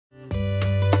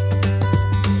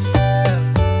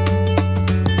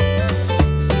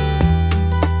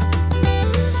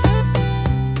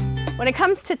When it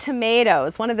comes to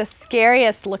tomatoes, one of the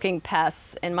scariest looking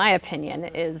pests, in my opinion,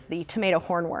 is the tomato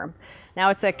hornworm.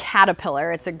 Now it's a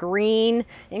caterpillar. It's a green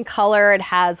in color. It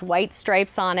has white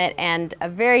stripes on it and a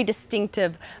very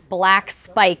distinctive black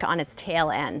spike on its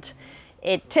tail end.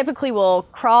 It typically will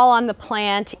crawl on the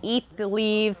plant, eat the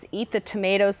leaves, eat the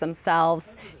tomatoes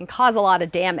themselves, and cause a lot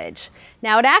of damage.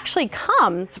 Now it actually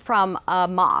comes from a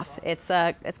moth.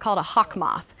 It's called a hawk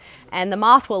moth. And the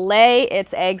moth will lay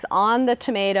its eggs on the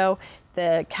tomato,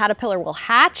 the caterpillar will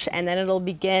hatch, and then it'll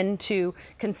begin to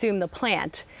consume the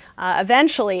plant.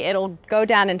 Eventually it'll go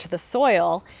down into the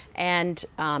soil and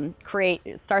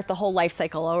start the whole life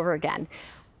cycle over again.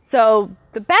 So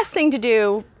the best thing to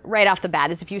do right off the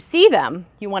bat is if you see them,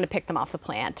 you want to pick them off the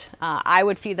plant. I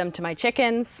would feed them to my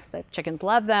chickens. The chickens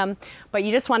love them, but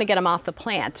you just want to get them off the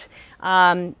plant.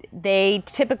 They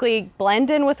typically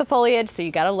blend in with the foliage, so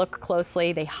you got to look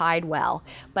closely. They hide well.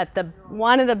 But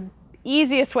one of the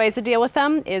easiest ways to deal with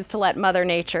them is to let Mother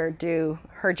Nature do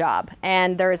her job.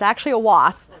 And there is actually a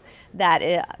wasp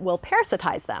that will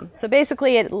parasitize them. So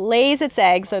basically it lays its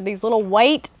eggs, so these little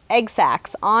white egg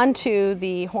sacs, onto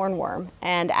the hornworm,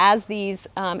 and as these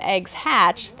eggs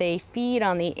hatch, they feed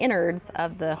on the innards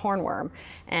of the hornworm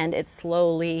and it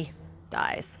slowly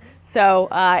dies. So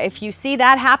if you see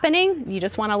that happening, you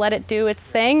just want to let it do its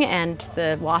thing and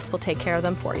the wasp will take care of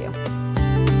them for you.